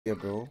Yeah,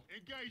 bro.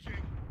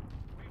 Engaging.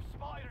 We've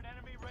spotted an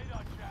enemy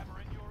radar jammer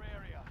in your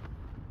area.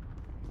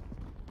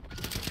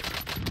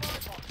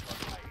 Firebox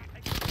located.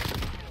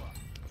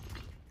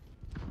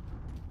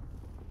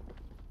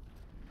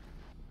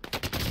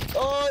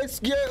 Oh, it's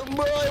getting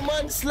bro,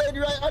 man slid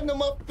right under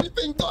my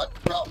flipping gun,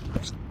 bro.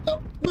 The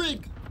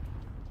brig.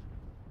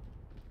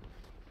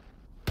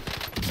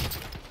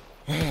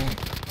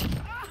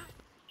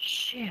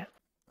 Shit.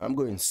 I'm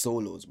going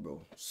solos,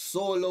 bro.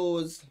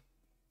 Solos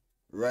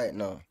right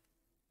now.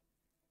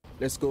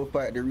 Let's go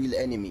fight the real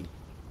enemy,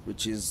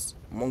 which is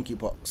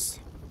monkeypox.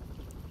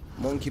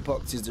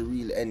 Monkeypox is the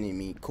real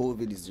enemy.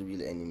 COVID is the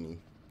real enemy.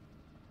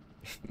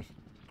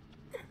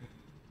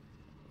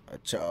 I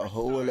chat a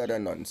whole lot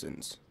of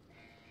nonsense.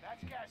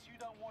 That's gas you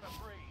don't want to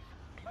breathe.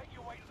 Make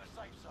your way to the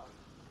safe zone.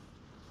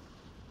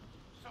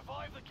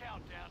 Survive the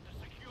countdown to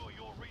secure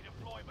your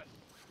redeployment.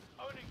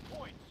 Earning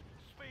points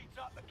speeds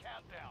up the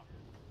countdown.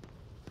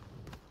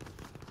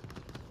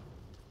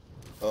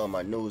 Oh,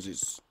 my nose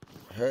is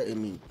hurting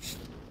me.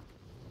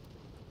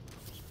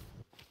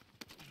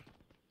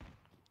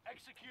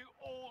 Execute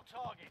all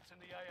targets in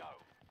the AO.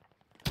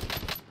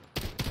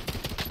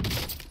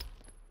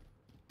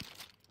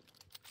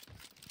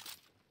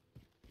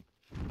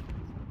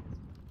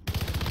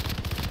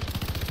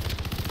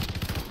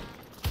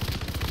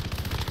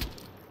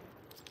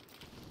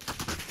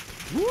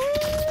 Woo!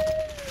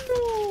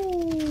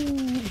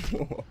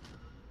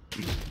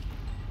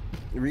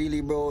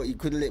 Really, bro? You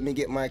couldn't let me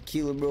get my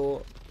kill,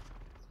 bro?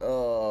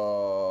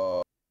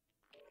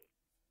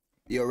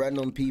 Yo,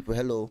 random people,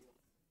 hello.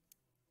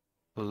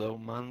 Hello,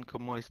 man,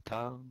 ¿cómo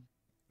está?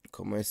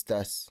 ¿Cómo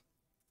estás?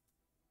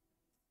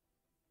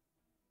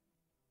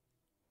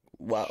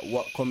 What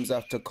comes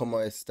after ¿Cómo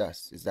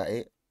estás? Is that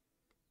it?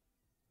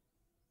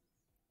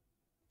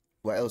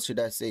 What else should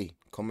I say?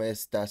 ¿Cómo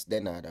estás de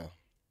nada?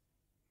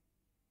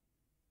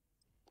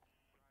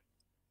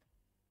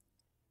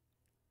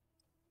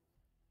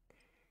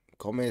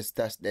 ¿Cómo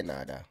estás de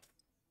nada?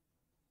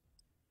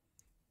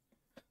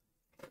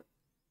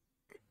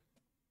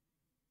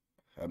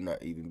 I'm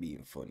not even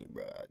being funny,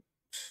 bro.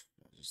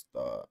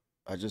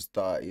 I just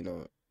thought, you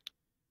know,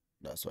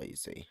 that's what you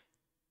say.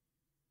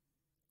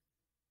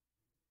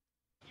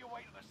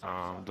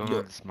 Don't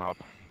know this map.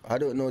 I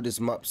don't know this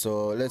map,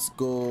 so let's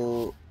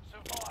go.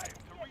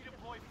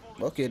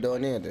 Okay,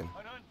 down here then.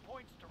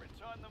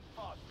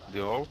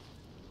 Yo?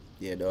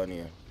 Yeah, down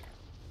here.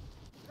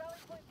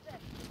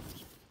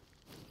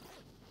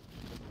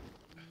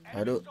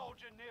 I don't. Kill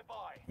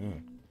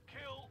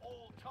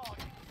all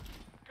targets.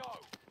 Go.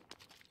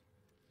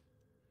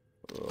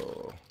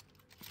 Oh.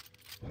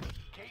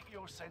 Keep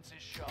your senses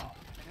sharp.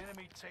 An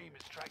enemy team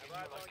is tracking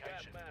your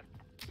location.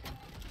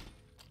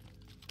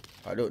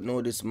 I don't know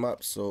this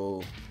map,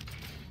 so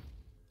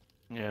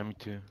Yeah, me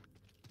too.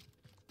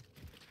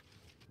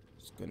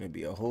 it's gonna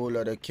be a whole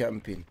lot of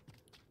camping.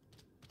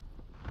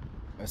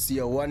 I see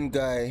a one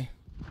guy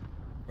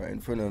right in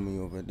front of me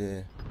over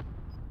there.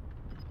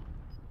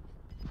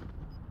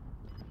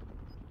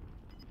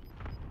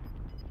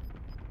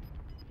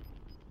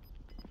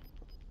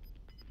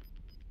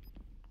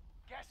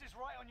 Gas is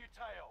right on your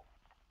tail.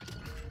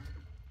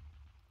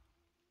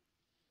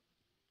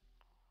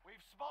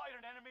 We've spotted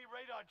an enemy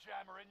radar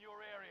jammer in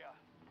your area.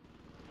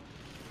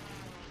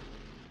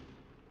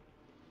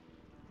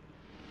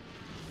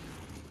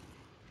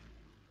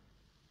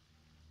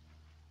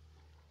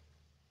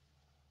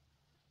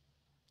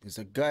 There's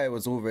a guy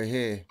was over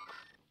here.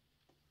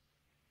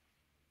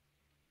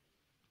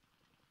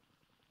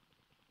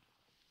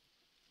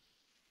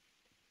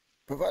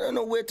 But I don't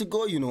know where to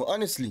go, you know,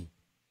 honestly.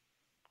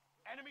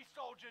 Enemy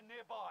soldier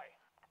nearby.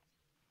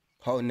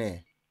 How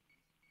near?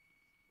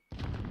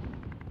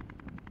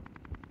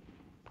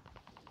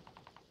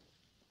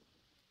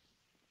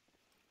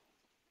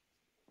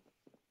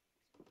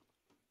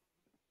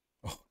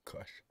 Oh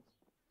gosh.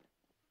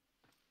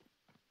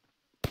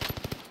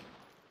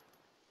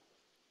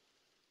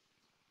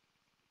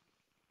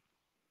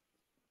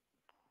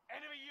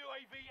 Enemy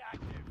UAV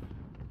active.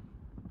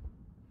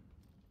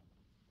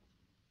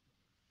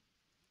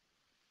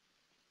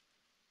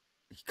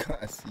 You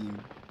can't see me.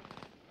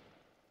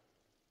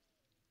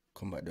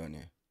 Come back down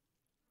here.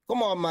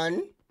 Come on,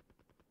 man.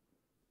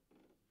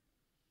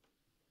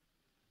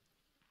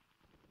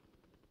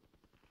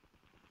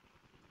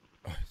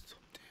 Oh, it's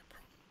up there, bro.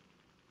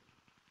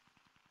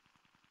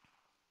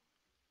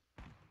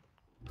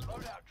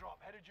 Loadout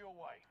drop headed your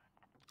way.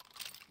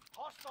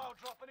 Hostile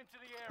dropping into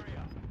the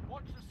area.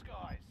 Watch the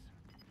skies.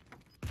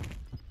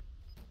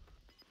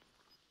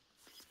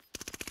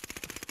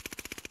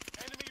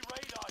 Enemy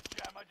radar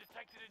jammer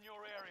detected in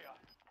your area.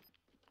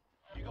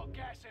 You got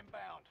gas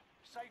inbound.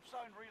 Safe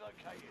zone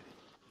relocated.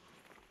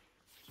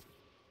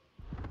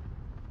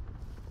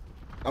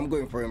 I'm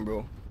going for him,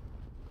 bro.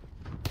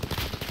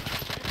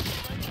 Enemy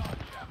radar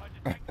jammer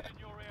detected in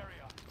your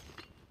area.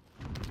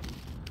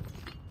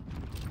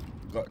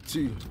 Got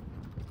two.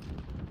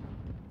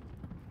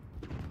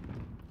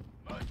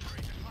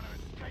 Mercenaries are trying to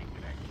escape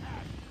with their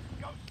cash.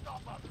 Go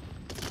stop them.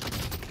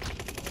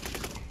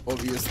 Over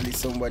Obviously,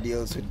 somebody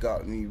else had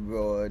got me,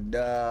 bro.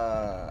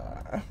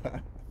 Nah.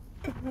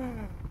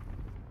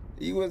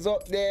 He was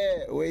up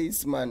there,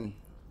 waste man.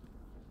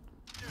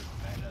 Do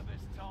better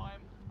this time.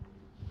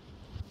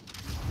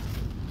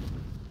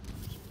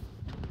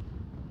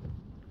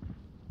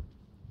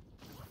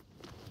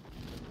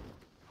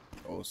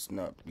 Oh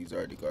snap, he's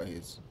already got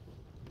his.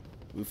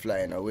 We're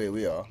flying away,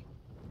 we are.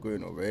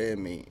 Going over here,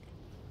 mate.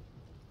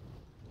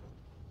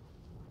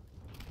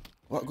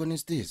 What gun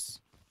is this?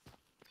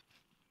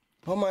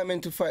 How am I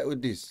meant to fight with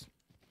this?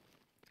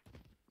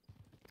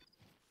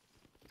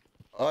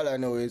 All I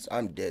know is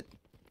I'm dead.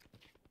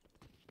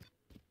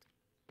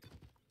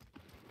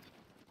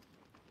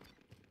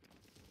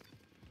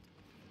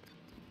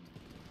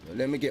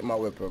 Let me get my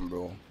weapon,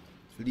 bro.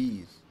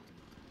 Please.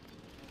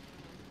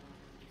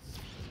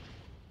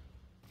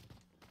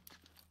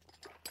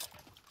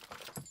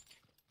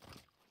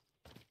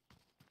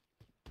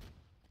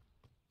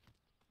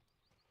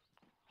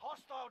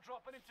 Hostile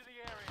dropping into the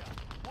area.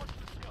 Watch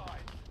the skies.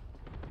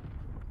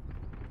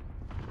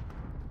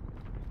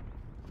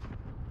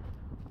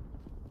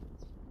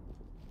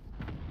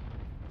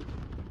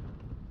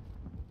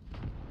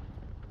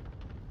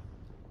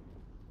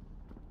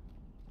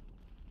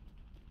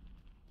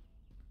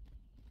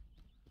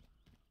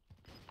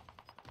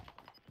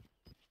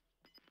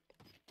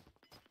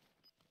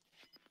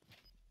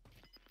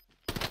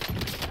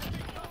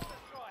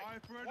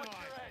 Watch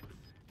your heads.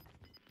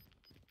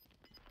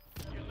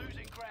 You're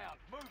losing ground.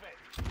 Move it.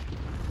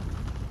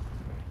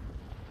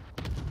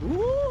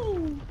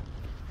 Woo!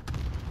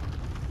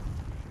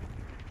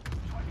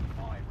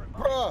 25 remain.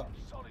 Bruh.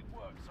 Solid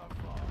work so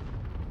far.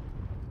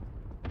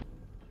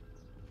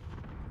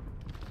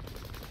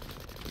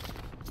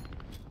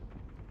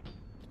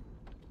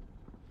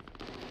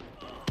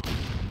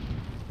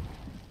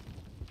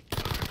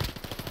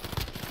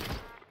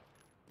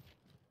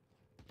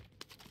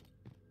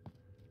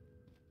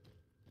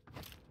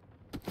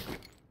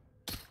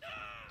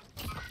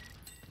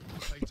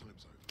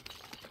 Playtime's over.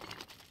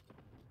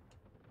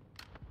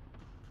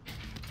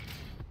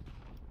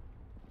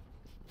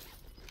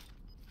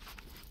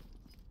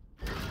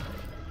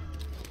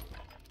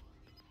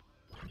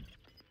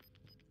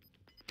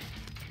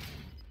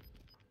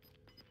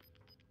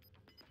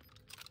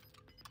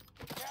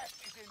 Gas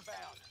is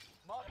inbound.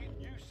 Marking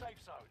new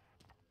safe zone.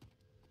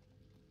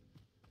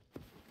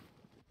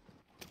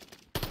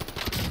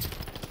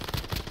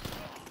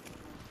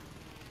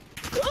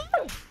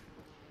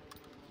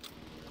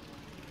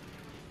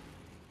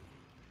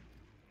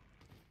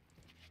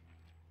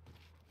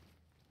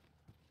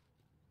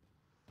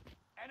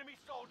 Enemy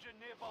soldier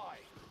nearby.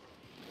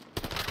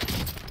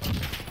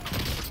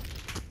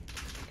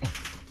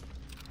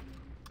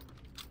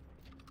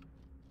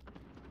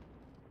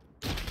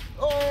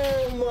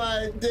 Oh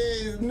my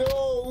days,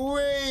 no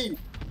way!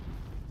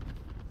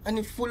 And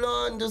it full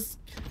on just.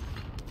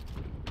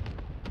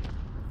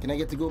 Can I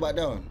get to go back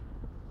down?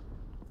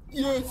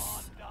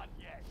 Yes! Not done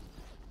yet.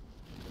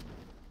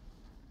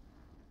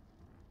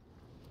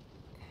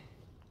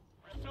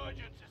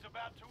 Resurgence is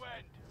about to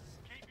end.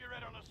 Keep your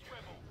head on a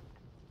swivel.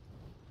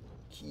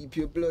 Keep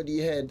your bloody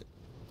head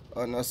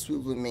on a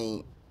swivel,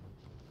 mate.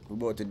 We're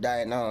about to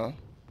die now.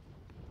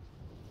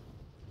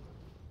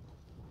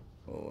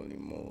 Holy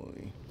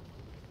moly.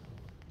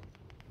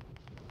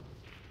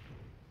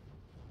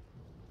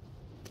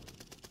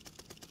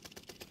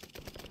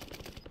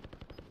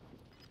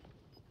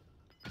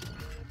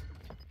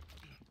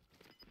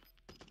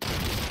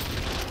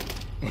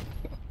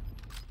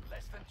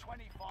 Less than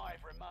 25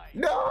 remain.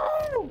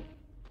 No!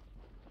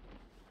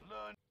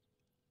 Learn.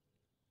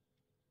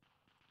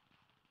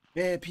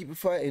 Yeah, people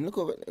fighting. Look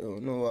over. Oh,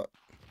 know what?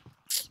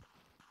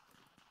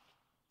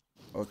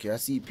 Okay, I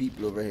see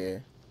people over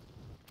here.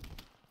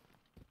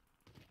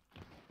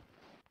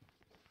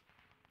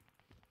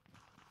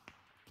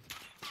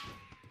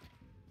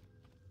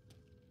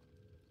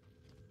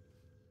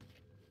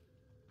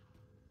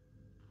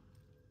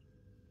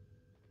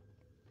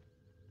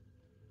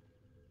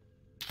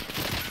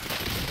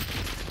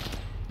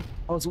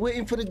 I was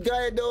waiting for the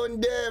guy down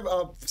there.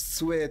 I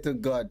swear to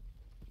God.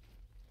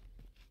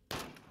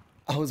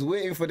 I was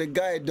waiting for the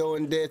guy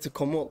down there to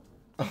come up.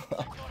 Got a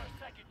second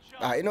shot.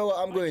 Ah, you know what?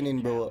 I'm going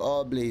in, bro.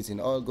 All blazing.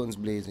 All guns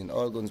blazing.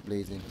 All guns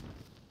blazing.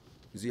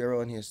 Is he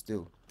around here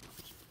still?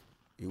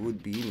 He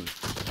would be, innit?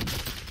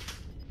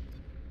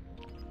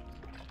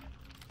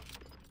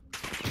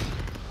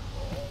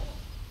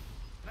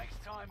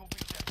 Next time will be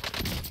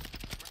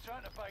different.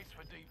 Return to base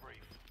for debrief.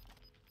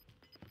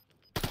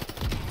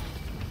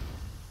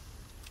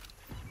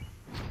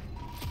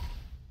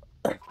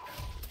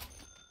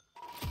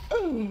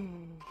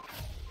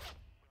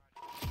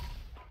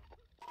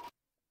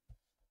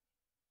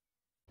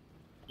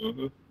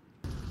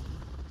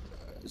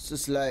 It's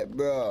just like,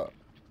 bro.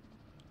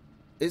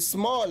 It's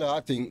smaller,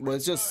 I think, but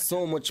it's just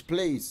so much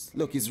place.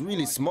 Look, it's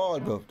really small,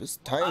 bro. It's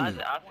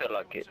tiny. I feel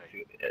like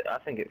I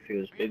think it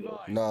feels bigger.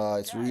 Nah,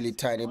 it's really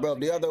tiny, bro.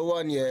 The other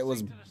one, yeah, it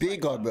was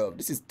bigger, bro.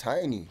 This is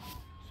tiny.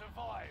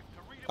 Survive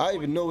to I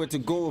even know where to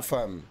go,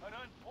 fam. and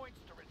earn points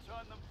to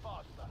return them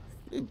faster.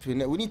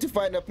 We need to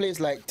find a place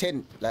like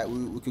tent, like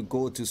we could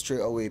go to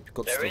straight away, pick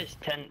up There stuff. is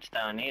tents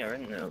down here,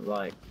 isn't there?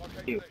 Like,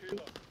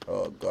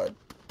 Oh god,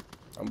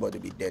 I'm about to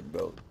be dead,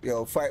 bro.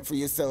 Yo, fight for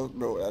yourself,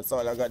 bro. That's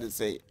all I gotta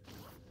say.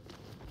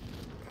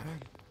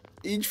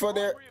 Each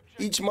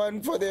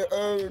man for their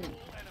own. Enemies.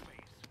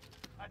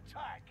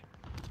 Attack.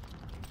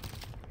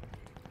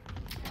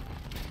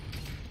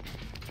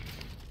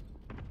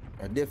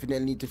 I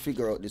definitely need to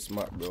figure out this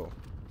map, bro.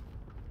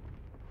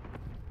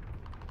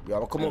 Yo,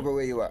 I'll come over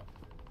where you at.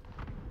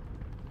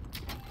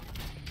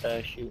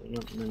 Shooting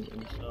up and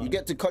You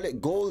get to collect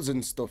goals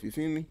and stuff, you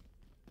feel me?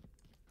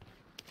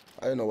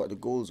 I don't know what the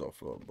goals are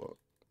for, but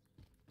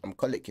I'm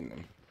collecting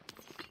them.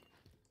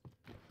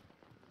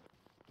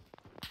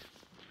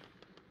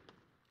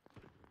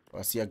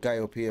 I see a guy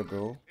up here,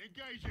 bro.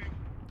 Engaging.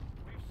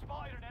 We've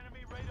spotted an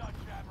enemy radar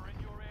jammer in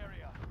your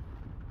area.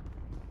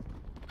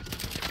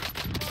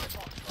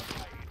 Firebox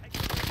located.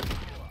 Exit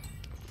secure.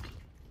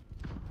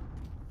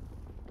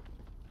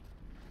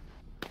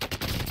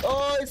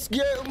 Oh, it's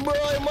getting, bro.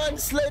 Man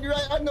slid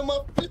right under my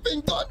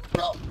flipping gun,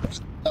 bro.